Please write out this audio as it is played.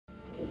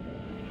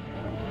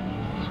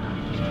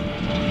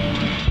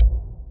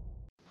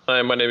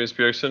Hi, my name is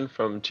Bjergsen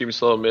from Team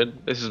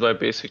SoloMid. This is my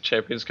basic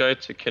champions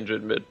guide to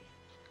Kindred mid.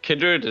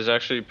 Kindred is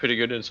actually pretty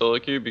good in solo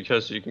queue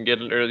because you can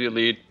get an early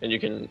lead and you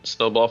can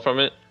snowball from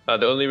it.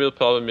 The only real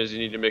problem is you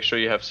need to make sure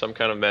you have some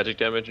kind of magic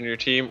damage in your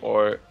team,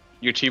 or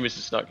your team is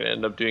just not going to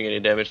end up doing any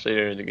damage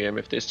later in the game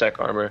if they stack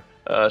armor.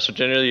 So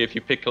generally, if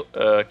you pick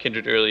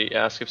Kindred early,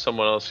 ask if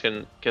someone else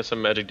can get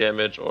some magic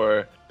damage,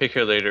 or pick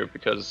her later,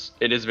 because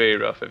it is very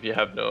rough if you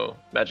have no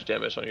magic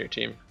damage on your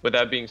team. With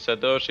that being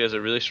said though, she has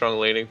a really strong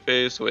laning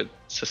phase with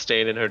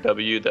sustain in her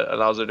W that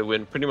allows her to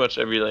win pretty much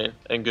every lane,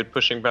 and good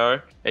pushing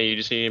power. And you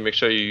just need to make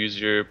sure you use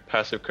your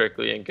passive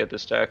correctly and get the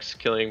stacks,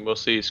 killing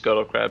mostly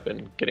Scuttle Crab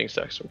and getting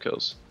stacks from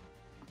kills.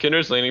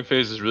 Kindred's laning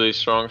phase is really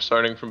strong,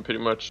 starting from pretty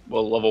much,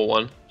 well, level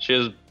 1. She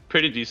has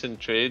pretty decent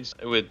trades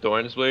with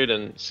Doran's Blade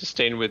and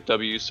sustain with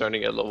W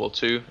starting at level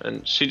 2,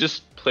 and she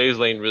just plays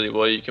lane really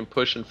well. You can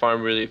push and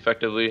farm really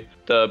effectively.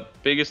 The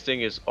biggest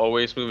thing is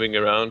always moving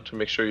around to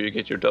make sure you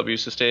get your W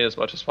sustain as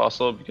much as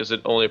possible, because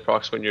it only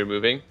procs when you're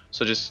moving.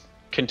 So just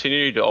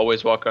continue to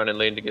always walk around in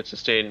lane to get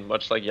sustain,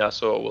 much like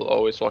Yasuo will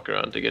always walk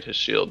around to get his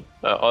shield.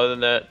 Other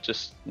than that,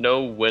 just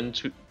know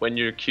when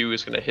your Q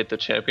is going to hit the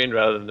champion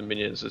rather than the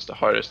minions is the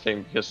hardest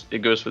thing, because it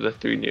goes for the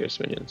 3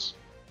 nearest minions.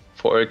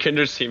 For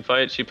Kindred's team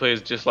fight, she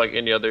plays just like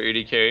any other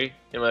AD carry.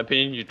 In my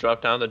opinion, you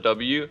drop down the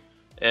W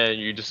and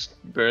you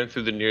just burn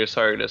through the nearest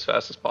target as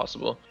fast as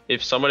possible.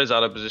 If someone is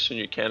out of position,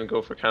 you can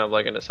go for kind of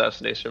like an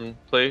assassination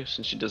play,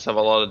 since she does have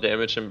a lot of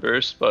damage and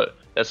burst, but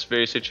that's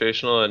very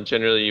situational, and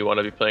generally you want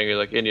to be playing her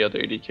like any other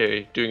AD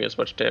carry, doing as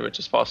much damage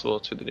as possible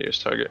to the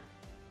nearest target.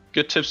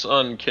 Good tips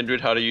on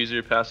Kindred, how to use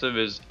your passive,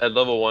 is at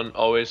level 1,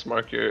 always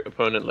mark your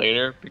opponent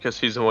laner, because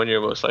he's the one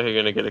you're most likely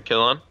going to get a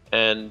kill on.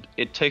 And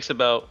it takes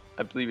about,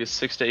 I believe it's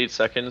 6 to 8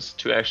 seconds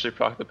to actually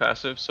proc the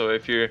passive. So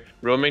if you're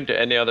roaming to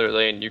any other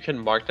lane, you can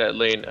mark that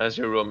lane as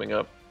you're roaming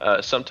up.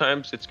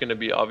 Sometimes it's going to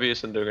be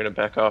obvious and they're going to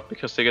back off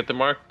because they get the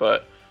mark,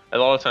 but a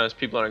lot of times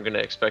people aren't going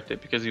to expect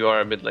it because you are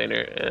a mid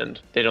laner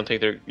and they don't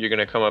think you're going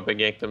to come up and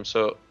gank them.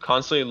 So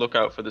constantly look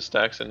out for the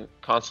stacks and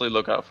constantly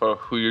look out for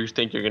who you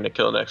think you're going to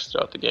kill next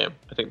throughout the game.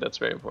 I think that's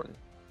very important.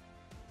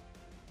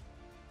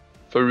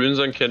 For runes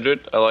on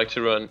Kindred, I like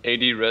to run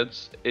AD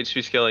reds,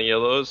 HP scaling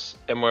yellows,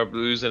 MR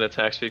blues, and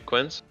attack speed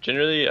quints.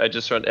 Generally, I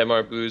just run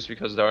MR blues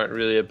because there aren't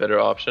really a better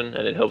option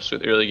and it helps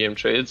with early game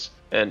trades.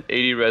 And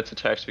AD reds,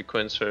 attack speed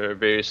quints are a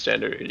very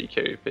standard AD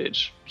carry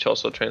page, which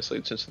also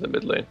translates into the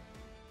mid lane.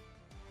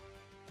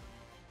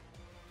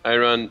 I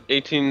run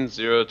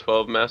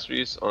 18-0-12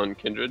 masteries on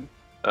Kindred,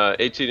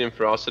 18 in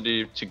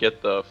ferocity to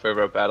get the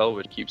Forever Battle,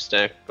 which keeps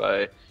stacked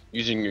by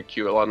using your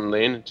Q a lot in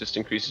lane. It just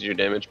increases your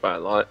damage by a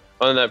lot.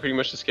 Other than that, pretty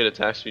much just get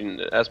attack speed and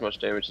as much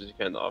damage as you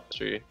can to off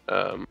tree.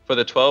 For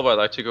the 12, I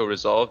like to go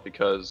Resolve,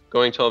 because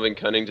going 12 in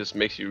Cunning just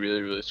makes you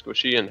really, really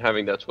squishy, and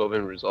having that 12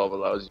 in Resolve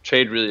allows you to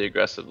trade really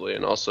aggressively.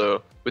 And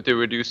also, with the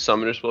reduced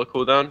Summoner spell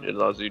cooldown, it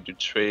allows you to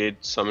trade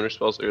Summoner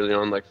spells early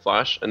on like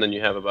Flash, and then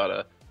you have about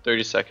a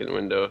 30-second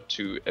window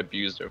to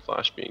abuse their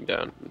flash being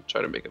down and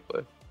try to make a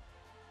play.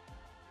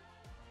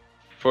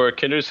 For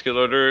Kindred skill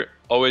order,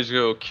 always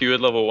go Q at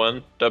level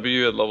 1,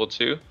 W at level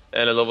 2,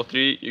 and at level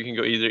 3 you can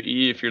go either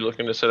E if you're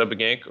looking to set up a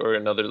gank, or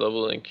another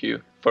level in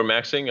Q. For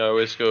maxing, I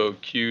always go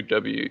Q,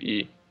 W,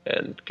 E,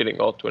 and getting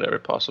ult whenever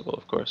possible,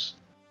 of course.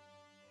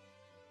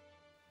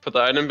 For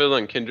the item build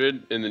on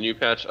Kindred, in the new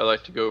patch, I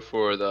like to go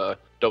for the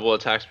double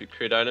attack speed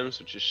crit items,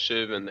 which is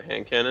Shiv and the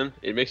hand cannon.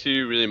 It makes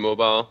you really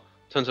mobile,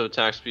 tons of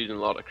attack speed and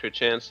a lot of crit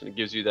chance, and it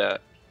gives you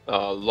that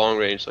long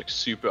range like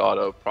super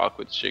auto proc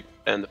with Shik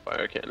and the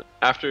fire cannon.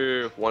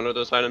 After one of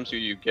those items,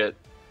 you get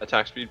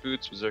attack speed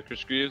boots, Berserker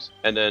Greaves,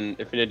 and then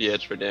Infinity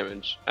Edge for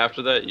damage.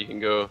 After that, you can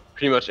go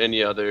pretty much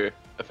any other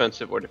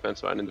offensive or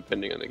defensive item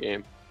depending on the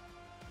game.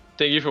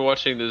 Thank you for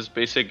watching this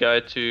basic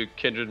guide to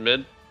Kindred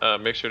mid.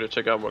 Make sure to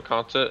check out more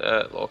content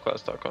at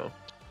lolclass.com.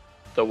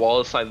 The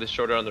wall is slightly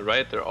shorter on the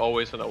right. They're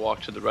always going to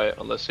walk to the right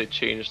unless they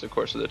change the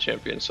course of the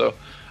champion. So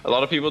a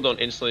lot of people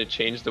don't instantly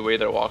change the way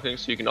they're walking,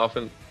 so you can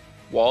often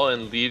wall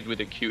and lead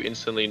with a Q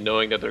instantly,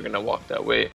 knowing that they're going to walk that way.